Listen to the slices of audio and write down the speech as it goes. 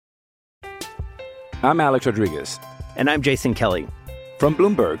I'm Alex Rodriguez. And I'm Jason Kelly. From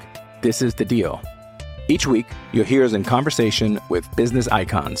Bloomberg, this is The Deal. Each week, you'll hear us in conversation with business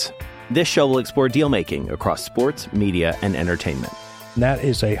icons. This show will explore deal-making across sports, media, and entertainment. That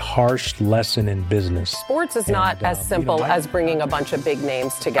is a harsh lesson in business. Sports is not as simple as bringing a bunch of big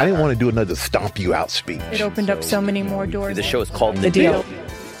names together. I didn't want to do another stomp you out speech. It opened up so many more doors. The show is called The Deal.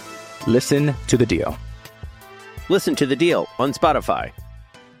 Listen to The Deal. Listen to The Deal on Spotify.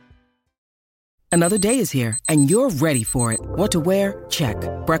 Another day is here, and you're ready for it. What to wear? Check.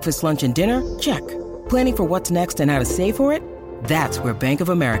 Breakfast, lunch, and dinner? Check. Planning for what's next and how to save for it? That's where Bank of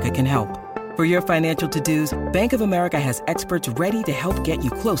America can help. For your financial to-dos, Bank of America has experts ready to help get you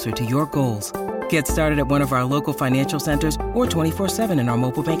closer to your goals. Get started at one of our local financial centers or 24/7 in our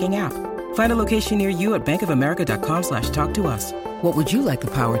mobile banking app. Find a location near you at bankofamerica.com/talktous. What would you like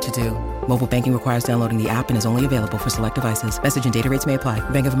the power to do? Mobile banking requires downloading the app and is only available for select devices. Message and data rates may apply.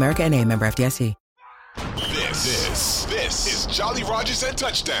 Bank of America N.A., member FDIC. This is Jolly Rogers and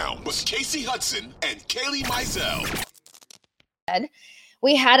Touchdown with Casey Hudson and Kaylee Mizell.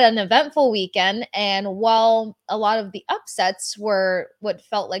 We had an eventful weekend, and while a lot of the upsets were what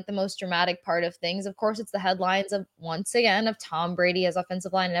felt like the most dramatic part of things, of course, it's the headlines of, once again, of Tom Brady as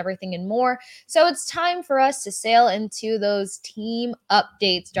offensive line and everything and more. So it's time for us to sail into those team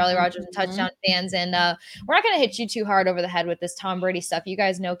updates, Jolly Rogers and Touchdown fans. And we're not going to hit you too hard over the head with this Tom Brady stuff. You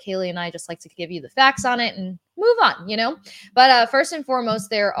guys know Kaylee and I just like to give you the facts on it and move on, you know? But first and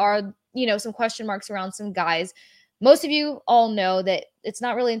foremost, there are, some question marks around some guys. Most of you all know that it's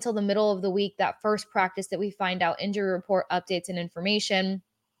not really until the middle of the week, that first practice, that we find out injury report updates and information.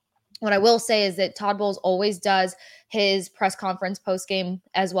 What I will say is that Todd Bowles always does his press conference post-game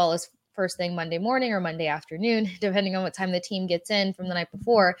as well as first thing Monday morning or Monday afternoon, depending on what time the team gets in from the night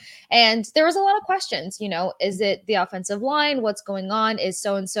before. And there was a lot of questions, is it the offensive line? What's going on? Is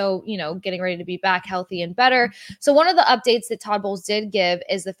so-and-so, getting ready to be back healthy and better? So one of the updates that Todd Bowles did give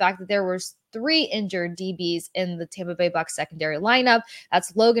is the fact that there was 3 injured DBs in the Tampa Bay Bucs secondary lineup.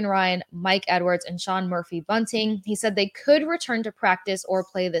 That's Logan Ryan, Mike Edwards, and Sean Murphy-Bunting. He said they could return to practice or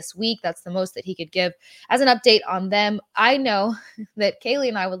play this week. That's the most that he could give as an update on them. I know that Kaylee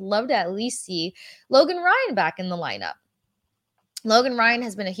and I would love to at least see Logan Ryan back in the lineup. Logan Ryan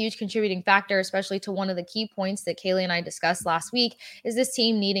has been a huge contributing factor, especially to one of the key points that Kaylee and I discussed last week, is this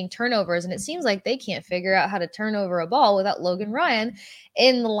team needing turnovers. And it seems like they can't figure out how to turn over a ball without Logan Ryan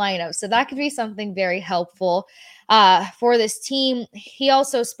in the lineup. So that could be something very helpful for this team. He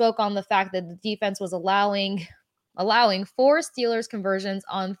also spoke on the fact that the defense was allowing 4 Steelers conversions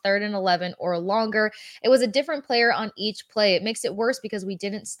on 3rd and 11 or longer. It was a different player on each play. It makes it worse because we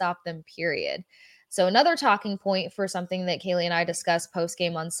didn't stop them, period. So another talking point for something that Kaylee and I discussed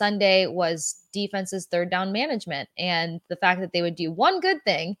post-game on Sunday was defense's third down management and the fact that they would do one good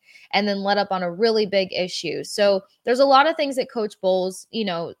thing and then let up on a really big issue. So there's a lot of things that Coach Bowles,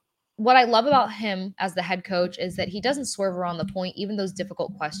 what I love about him as the head coach is that he doesn't swerve around the point, even those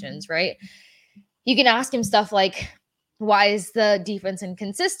difficult questions, right? You can ask him stuff like, why is the defense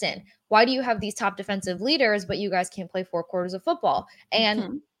inconsistent? Why do you have these top defensive leaders, but you guys can't play 4 quarters of football?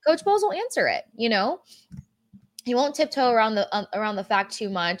 And Coach Bowles will answer it. He won't tiptoe around the fact too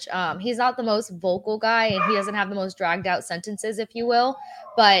much. He's not the most vocal guy, and he doesn't have the most dragged out sentences, if you will,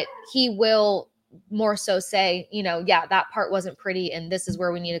 but he will more so say, yeah, that part wasn't pretty, and this is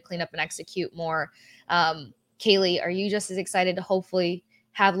where we need to clean up and execute more. Kaylee, are you just as excited to hopefully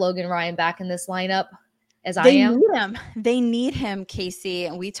have Logan Ryan back in this lineup as I am? They need him, Casey.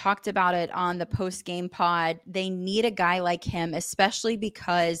 And we talked about it on the post-game pod. They need a guy like him, especially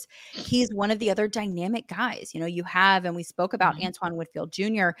because he's one of the other dynamic guys. You have, and we spoke about Antoine Whitfield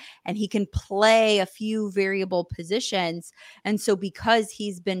Jr., and he can play a few variable positions. And so because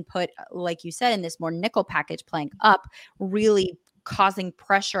he's been put, like you said, in this more nickel package playing up, really causing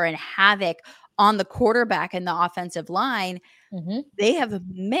pressure and havoc on the quarterback and the offensive line, they have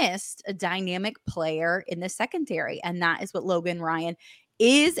missed a dynamic player in the secondary. And that is what Logan Ryan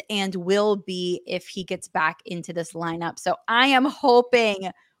is and will be if he gets back into this lineup. So I am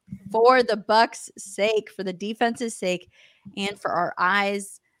hoping, for the Bucs' sake, for the defense's sake, and for our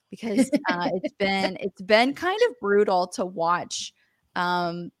eyes, because it's been kind of brutal to watch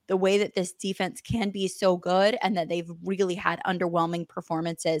the way that this defense can be so good, and that they've really had underwhelming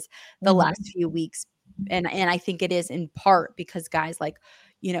performances the last few weeks. And I think it is in part because guys like,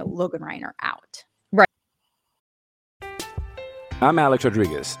 Logan Ryan are out. Right. I'm Alex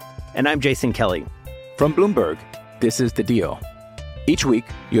Rodriguez. And I'm Jason Kelly. From Bloomberg, this is The Deal. Each week,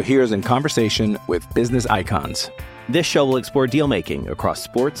 you'll hear us in conversation with business icons. This show will explore deal-making across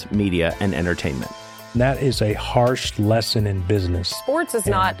sports, media, and entertainment. And that is a harsh lesson in business. Sports is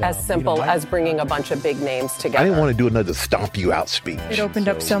not as simple as bringing a bunch of big names together. I didn't want to do another stomp you out speech. It opened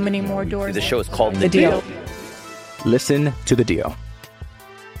up so many more doors. The show is called The Deal. Listen to the deal.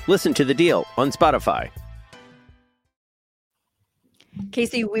 Listen to The Deal on Spotify.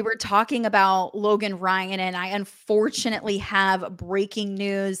 Casey, we were talking about Logan Ryan, and I unfortunately have breaking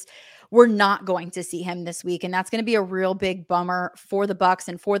news. We're not going to see him this week, and that's going to be a real big bummer for the Bucs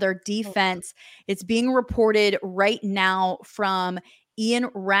and for their defense. It's being reported right now from Ian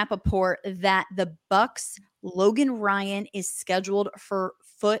Rappaport that the Bucs' Logan Ryan is scheduled for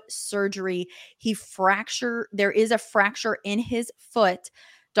foot surgery. There is a fracture in his foot.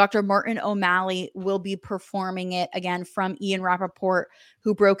 Dr. Martin O'Malley will be performing it, again from Ian Rappaport,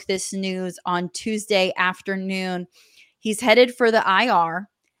 who broke this news on Tuesday afternoon. He's headed for the IR.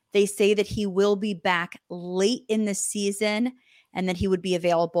 They say that he will be back late in the season and that he would be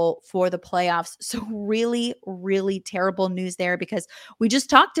available for the playoffs. So really, really terrible news there, because we just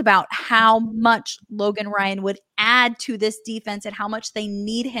talked about how much Logan Ryan would add to this defense and how much they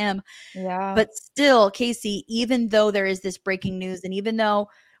need him. Yeah. But still, Casey, even though there is this breaking news, and even though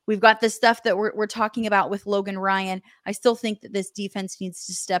we've got this stuff that we're talking about with Logan Ryan, I still think that this defense needs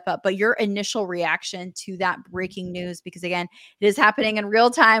to step up. But your initial reaction to that breaking news, because again, it is happening in real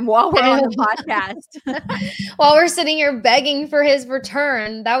time while we're on the podcast. While we're sitting here begging for his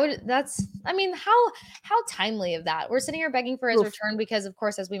return, how timely of that. We're sitting here begging for his return because, of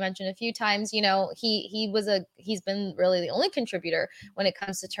course, as we mentioned a few times, he's been really the only contributor when it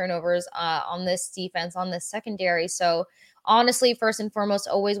comes to turnovers on this defense, on this secondary. So honestly, first and foremost,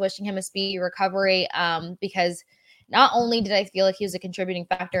 always wishing him a speedy recovery, because not only did I feel like he was a contributing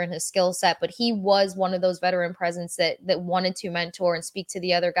factor in his skill set, but he was one of those veteran presence that wanted to mentor and speak to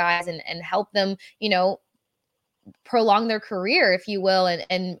the other guys and help them, prolong their career, if you will,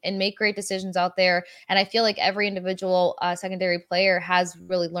 and make great decisions out there. And I feel like every individual secondary player has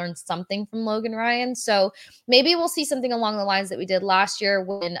really learned something from Logan Ryan. So maybe we'll see something along the lines that we did last year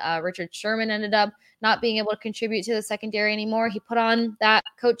when Richard Sherman ended up not being able to contribute to the secondary anymore. He put on that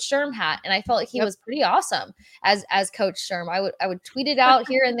Coach Sherm hat, and I felt like he was pretty awesome as Coach Sherm. I would tweet it out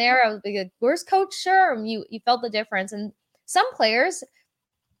here and there. I was like, "Where's Coach Sherm?" You felt the difference. And some players,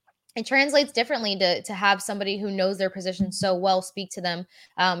 it translates differently to have somebody who knows their position so well speak to them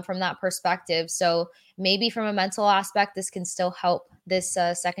from that perspective. So maybe from a mental aspect, this can still help this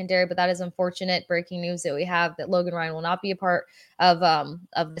secondary, but that is unfortunate breaking news that we have that Logan Ryan will not be a part of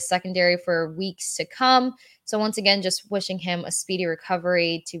the secondary for weeks to come. So once again, just wishing him a speedy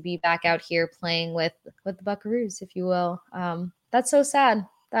recovery to be back out here playing with the Buckaroos, if you will. That's so sad.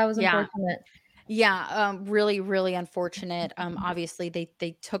 That was unfortunate. Yeah, really, really unfortunate. Obviously,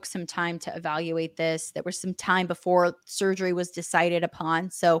 they took some time to evaluate this. There was some time before surgery was decided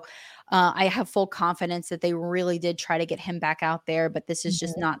upon. So I have full confidence that they really did try to get him back out there, but this is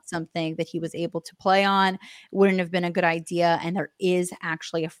just not something that he was able to play on. Wouldn't have been a good idea. And there is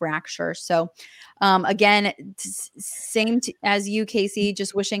actually a fracture. So again, as you, Casey,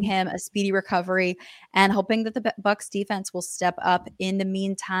 just wishing him a speedy recovery and hoping that the Bucs defense will step up in the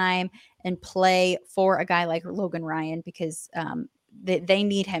meantime and play for a guy like Logan Ryan, because they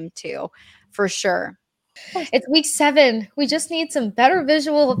need him too, for sure. It's week 7. We just need some better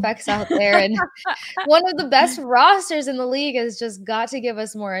visual effects out there. And one of the best rosters in the league has just got to give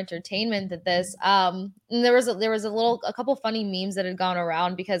us more entertainment than this. And there was a couple funny memes that had gone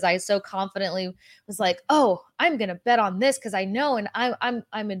around because I so confidently was like, "Oh, I'm going to bet on this because I know, and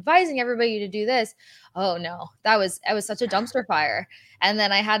I'm advising everybody to do this." Oh no, it was such a dumpster fire. And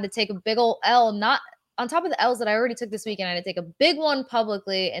then I had to take a big old L, not on top of the L's that I already took this weekend. I had to take a big one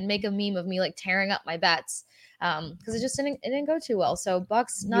publicly and make a meme of me like tearing up my bets because it didn't go too well. So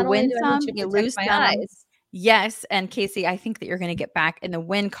Bucs, not only do I need to protect my eyes. Yes, and Casey, I think that you're going to get back in the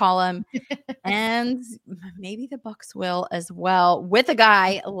win column, and maybe the Bucs will as well, with a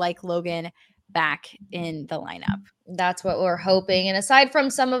guy like Logan back in the lineup. That's what we're hoping. And aside from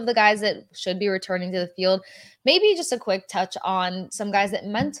some of the guys that should be returning to the field, maybe just a quick touch on some guys that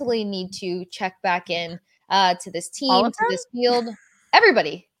mentally need to check back in to this team, to this field.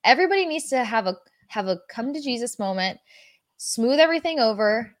 Everybody needs to have a come to Jesus moment, smooth everything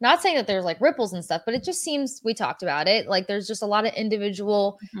over. Not saying that there's like ripples and stuff, but it just seems, we talked about it, like there's just a lot of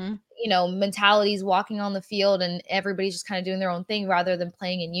individual mentalities walking on the field, and everybody's just kind of doing their own thing rather than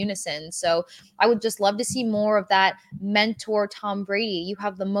playing in unison. So I would just love to see more of that mentor Tom Brady. You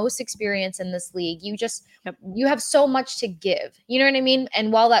have the most experience in this league. You have so much to give. You know what I mean?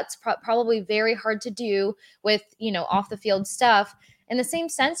 And while that's probably very hard to do with, off the field stuff, in the same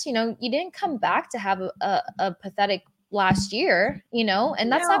sense, you didn't come back to have a pathetic last year,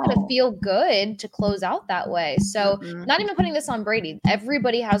 and that's not going to feel good to close out that way. So not even putting this on Brady.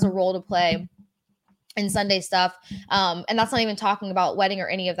 Everybody has a role to play in Sunday stuff. And that's not even talking about wedding or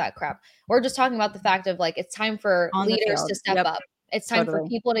any of that crap. We're just talking about the fact of like, it's time for leaders to step up. It's time for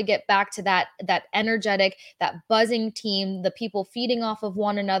people to get back to that energetic, that buzzing team, the people feeding off of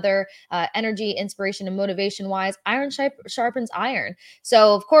one another, energy, inspiration, and motivation wise. Iron sharpens iron.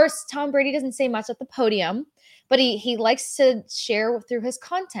 So of course, Tom Brady doesn't say much at the podium, but he likes to share through his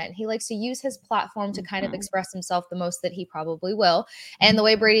content. He likes to use his platform to kind of express himself the most that he probably will. And the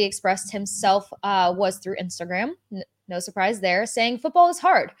way Brady expressed himself was through Instagram. No surprise there, saying football is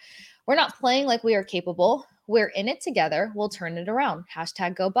hard. We're not playing like we are capable. We're in it together. We'll turn it around.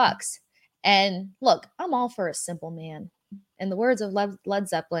 #GoBucks. And look, I'm all for a simple man. In the words of Led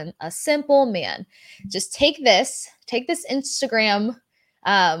Zeppelin, a simple man. Just take this Instagram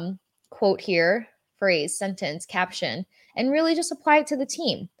quote here, phrase, sentence, caption, and really just apply it to the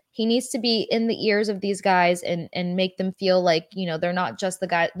team. He needs to be in the ears of these guys and make them feel like, they're not just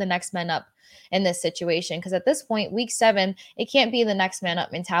the next man up in this situation. Because at this point, week 7, it can't be the next man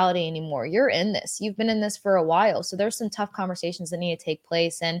up mentality anymore. You're in this. You've been in this for a while. So there's some tough conversations that need to take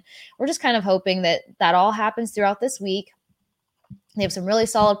place. And we're just kind of hoping that all happens throughout this week. They have some really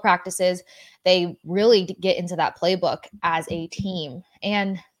solid practices. They really get into that playbook as a team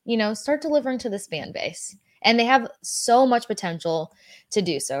and, start delivering to this fan base. And they have so much potential to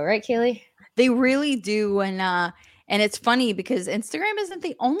do so. Right, Kaylee? They really do. And it's funny because Instagram isn't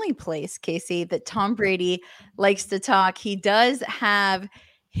the only place, Casey, that Tom Brady likes to talk. He does have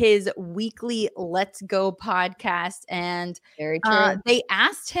his weekly Let's Go podcast. And very true. They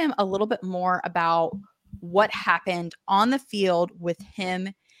asked him a little bit more about what happened on the field with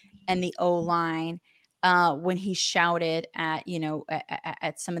him and the O-line when he shouted at,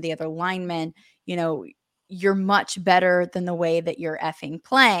 at some of the other linemen, you're much better than the way that you're effing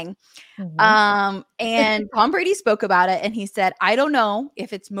playing. And Tom Brady spoke about it and he said, I don't know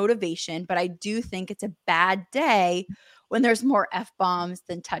if it's motivation, but I do think it's a bad day when there's more F-bombs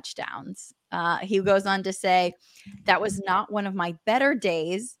than touchdowns. He goes on to say, that was not one of my better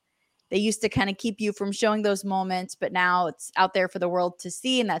days. They used to kind of keep you from showing those moments, but now it's out there for the world to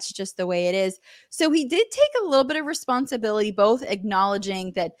see. And that's just the way it is. So he did take a little bit of responsibility, both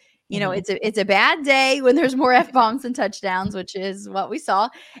acknowledging that, it's a bad day when there's more F-bombs and touchdowns, which is what we saw.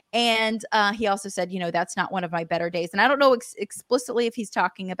 And he also said, that's not one of my better days. And I don't know explicitly if he's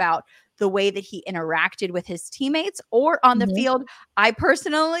talking about the way that he interacted with his teammates or on the field. I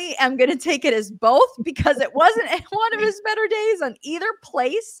personally am going to take it as both because it wasn't one of his better days on either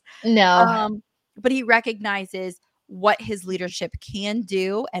place. No. But he recognizes what his leadership can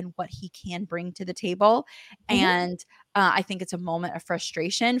do and what he can bring to the table. And I think it's a moment of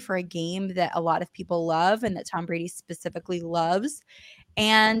frustration for a game that a lot of people love and that Tom Brady specifically loves.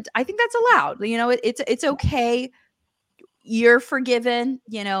 And I think that's allowed. It's okay. You're forgiven.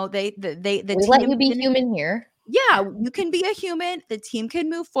 The team let you be human here. Yeah, you can be a human. The team can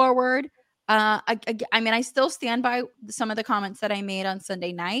move forward. I still stand by some of the comments that I made on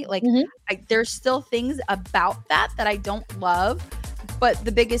Sunday night. There's still things about that I don't love. But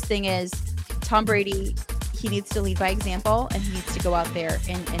the biggest thing is Tom Brady, he needs to lead by example and he needs to go out there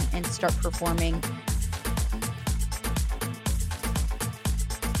and start performing